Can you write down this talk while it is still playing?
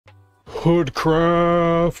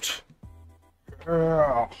Hoodcraft!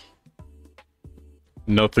 Yeah.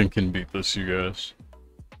 Nothing can beat this, you guys.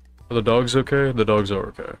 Are the dogs okay? The dogs are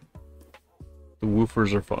okay. The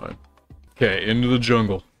woofers are fine. Okay, into the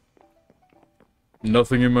jungle.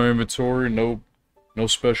 Nothing in my inventory, no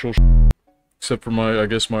special except for my, I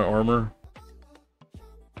guess, my armor.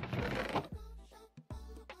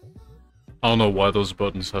 I don't know why those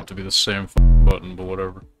buttons have to be the same button, but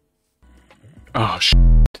whatever. Oh, shit.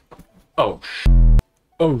 Oh, shit.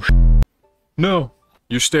 Oh, shit. No!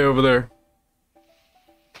 You stay over there.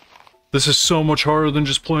 This is so much harder than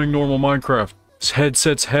just playing normal Minecraft. This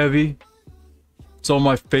headset's heavy. It's on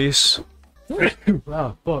my face.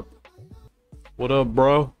 Ah, fuck. What up,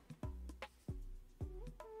 bro?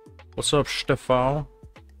 What's up, Stefano?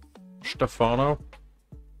 Stefano?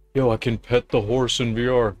 Yo, I can pet the horse in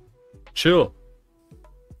VR. Chill.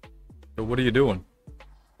 Yo, what are you doing?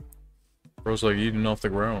 Bro's like eating off the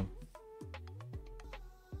ground.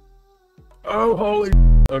 Oh, holy.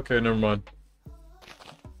 Okay, never mind.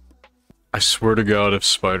 I swear to God if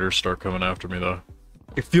spiders start coming after me, though.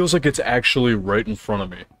 It feels like it's actually right in front of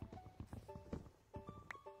me.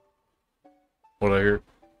 What'd I hear?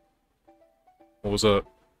 What was that?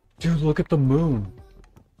 Dude, look at the moon.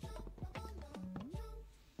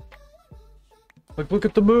 Like, look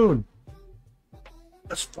at the moon.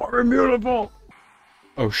 That's fucking beautiful.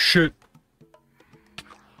 Oh, shit.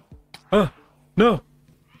 Huh. No.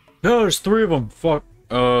 No, there's 3 of them. Fuck.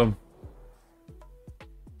 We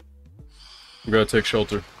gotta take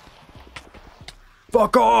shelter.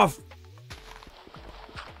 Fuck off!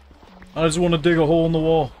 I just want to dig a hole in the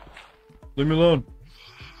wall. Leave me alone.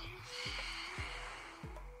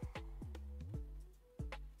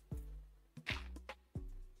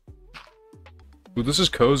 Ooh, this is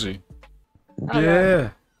cozy. Oh,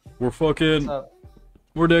 yeah! We're fucking...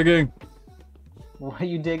 We're digging. What are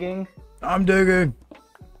you digging? I'm digging.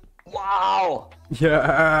 Wow!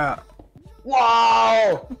 Yeah!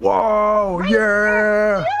 Wow! Whoa!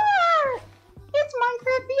 Yeah! It's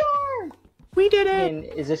Minecraft VR! We did it! And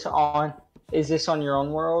is this on your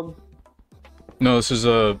own world? No, this is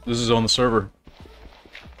on the server.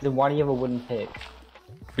 Then why do you have a wooden pick?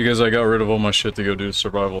 Because I got rid of all my shit to go do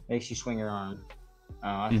survival. Makes you swing your arm. Oh,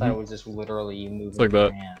 I thought it was just literally you moving like your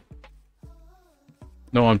that. hand.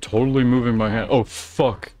 No, I'm totally moving my hand. Oh,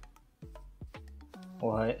 fuck.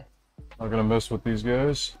 What? Not gonna mess with these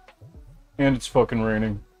guys. And it's fucking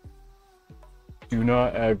raining. Do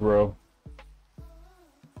not aggro.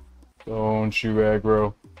 Don't you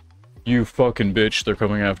aggro. You fucking bitch, they're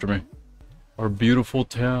coming after me. Our beautiful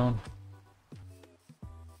town.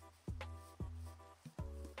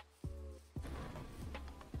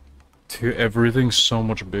 Dude, everything's so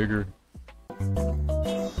much bigger.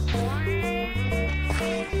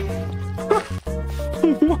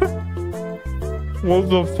 What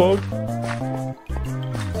the fuck?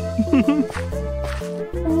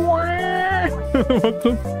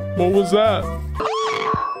 What was that?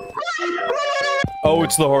 Oh,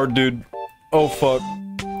 it's the hard dude. Oh fuck.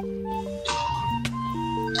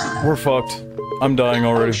 We're fucked. I'm dying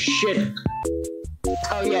already. Oh shit.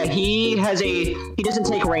 Oh yeah, he doesn't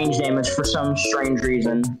take range damage for some strange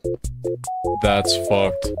reason. That's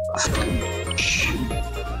fucked.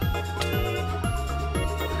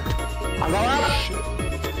 I go up.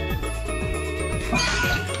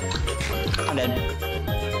 I'm dead.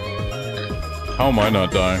 How am I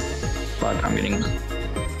not dying? Fuck, I'm getting...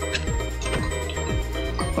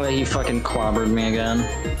 Oh, he fucking clobbered me again.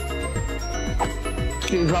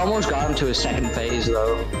 We've almost got him to his second phase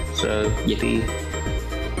though, so yippee.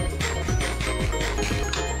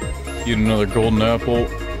 Eat another golden apple.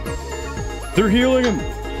 They're healing him!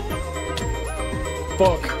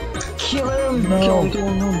 Fuck. Kill him! No. Kill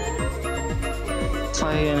him.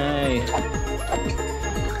 Fucking A.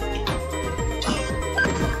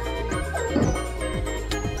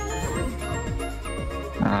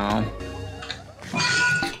 Oh.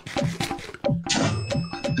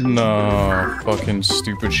 No, fucking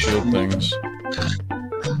stupid shield things.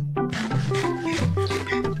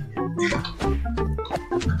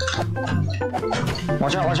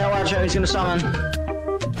 Watch out, watch out, watch out, he's gonna summon.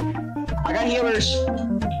 I got healers.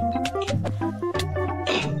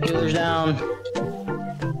 Healers down.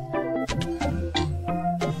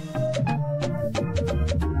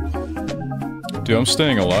 Dude, I'm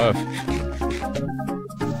staying alive.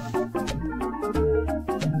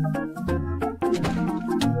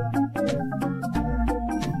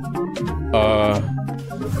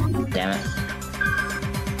 Damn it.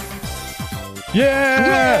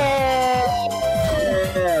 Yeah!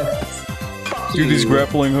 Dude, these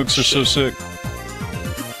grappling hooks are so sick.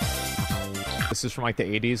 This is from like the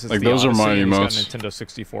 80s. It's Like, the those are Odyssey, my and emotes. He's got a Nintendo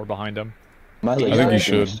 64 behind him. I think you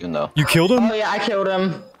should. You killed him? Oh yeah, I killed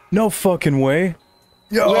him. No fucking way.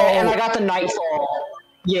 Yo. Yeah, and I got the Nightfall.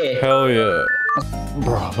 Yeah. Hell yeah.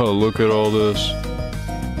 Bro, look at all this.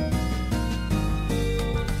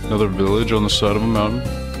 Another village on the side of a mountain.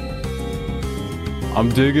 I'm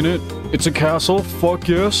digging it. It's a castle. Fuck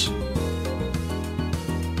yes.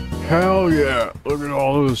 Hell yeah. Look at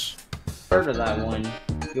all this. Heard of that one.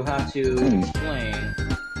 You'll have to explain.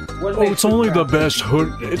 Oh, it's only the best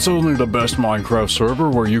it's only the best Minecraft server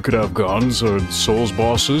where you could have guns or souls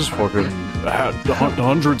bosses, fucking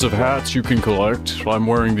hundreds of hats you can collect. I'm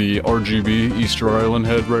wearing the RGB Easter Island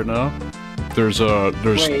head right now. There's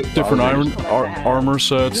different armor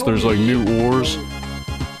sets, there's like new ores.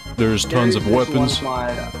 There's tons of weapons.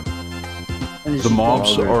 The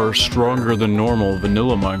mobs are stronger than normal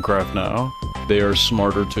vanilla Minecraft now. They are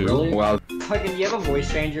smarter too. Really? Wow. Fucking, you have a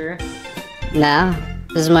voice changer? No.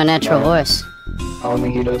 This is my natural voice. I don't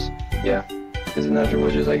think he does. Yeah. His natural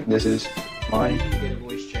voice is like, this is mine. Get a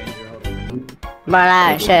voice changer. But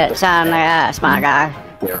that shit sound like ass, my guy.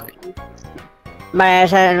 Yeah. But that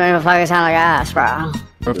shit make me fucking sound like ass, bro.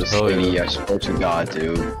 Skinny, I swear to God,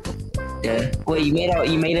 dude. Yeah. Wait, you made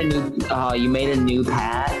a new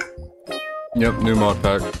pack? Yep, new mod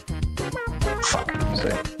pack. Fuck.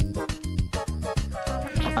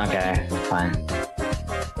 Okay, fine.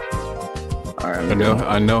 Alright,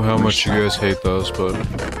 I know how much you guys hate those, but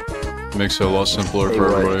it makes it a lot simpler for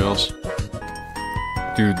everybody else.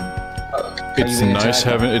 Dude, it's nice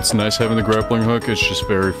having the grappling hook. It's just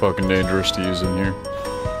very fucking dangerous to use in here.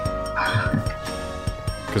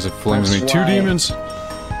 Cause it flings me 2 demons.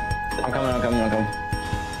 I'm coming.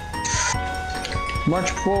 March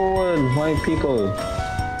forward, my people.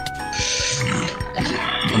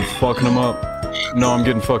 I'm fucking them up. No, I'm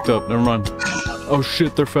getting fucked up. Never mind. Oh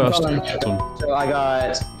shit, they're fast. So I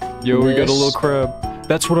got. Yo, we got a little crab.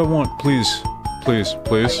 That's what I want. Please. Please.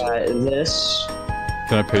 I got this.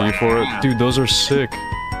 Can I pay you for it? Dude, those are sick.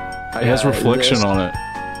 It has reflection on it.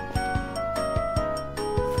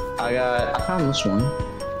 I found this one.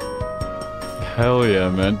 Hell yeah,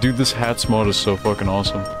 man. Dude, this hats mod is so fucking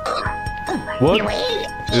awesome. What?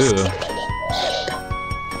 Ew.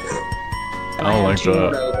 I don't like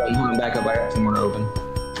that. I'm back up. I got 2 more to open.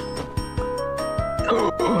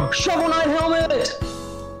 Shovel Knight helmet!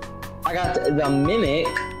 I got the Mimic.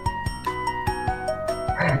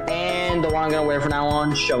 And the one I'm gonna wear from now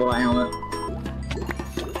on, Shovel Knight helmet.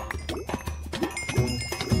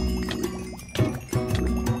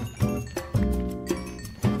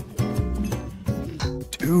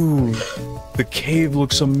 Dude, the cave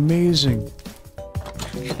looks amazing.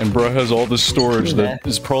 And bro has all this storage that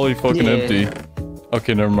is probably fucking empty.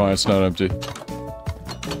 Okay, never mind, it's not empty.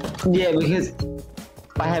 Yeah, because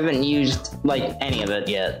I haven't used like any of it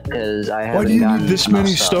yet, because I haven't. Why do you need this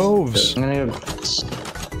many stoves? I'm gonna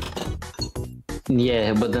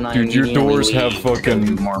yeah, but then dude, your doors have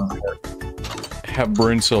fucking have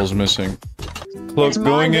brain cells missing. Look,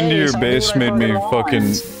 going into your base made me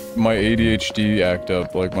fucking my ADHD act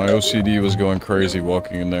up. Like my OCD was going crazy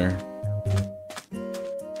walking in there.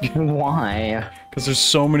 Why? Because there's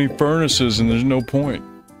so many furnaces and there's no point.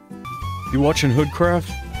 You watching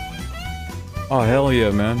Hoodcraft? Oh hell yeah,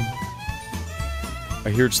 man. I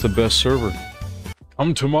hear it's the best server.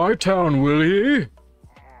 Come to my town, will ye?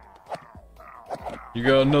 You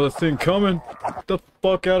got another thing coming? Get the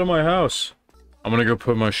fuck out of my house. I'm gonna go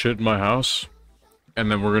put my shit in my house, and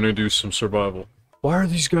then we're gonna do some survival. Why are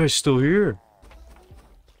these guys still here?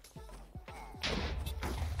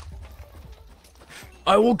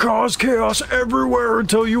 I will cause chaos everywhere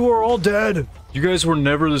until you are all dead. You guys were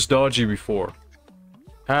never this dodgy before.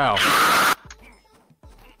 How?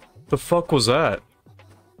 The fuck was that?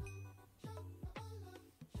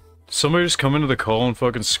 Somebody just come into the call and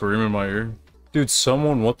fucking scream in my ear? Dude,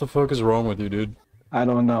 someone, what the fuck is wrong with you, dude? I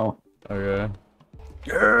don't know. Okay.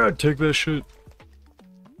 Yeah, take that shit.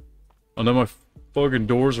 Oh, now my fucking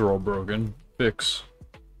doors are all broken. Fix.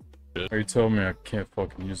 Shit. Are you telling me I can't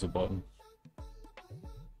fucking use the button?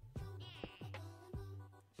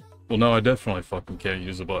 Well, no, I definitely fucking can't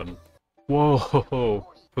use the button. Whoa,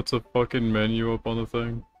 puts a fucking menu up on the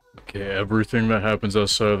thing. Okay, everything that happens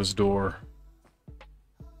outside of this door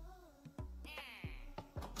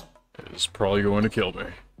is probably going to kill me.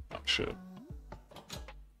 Oh, shit.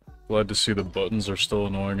 Glad to see the buttons are still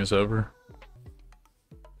annoying as ever.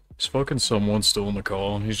 Is fucking someone still in the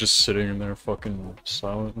call and he's just sitting in there fucking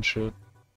silent and shit.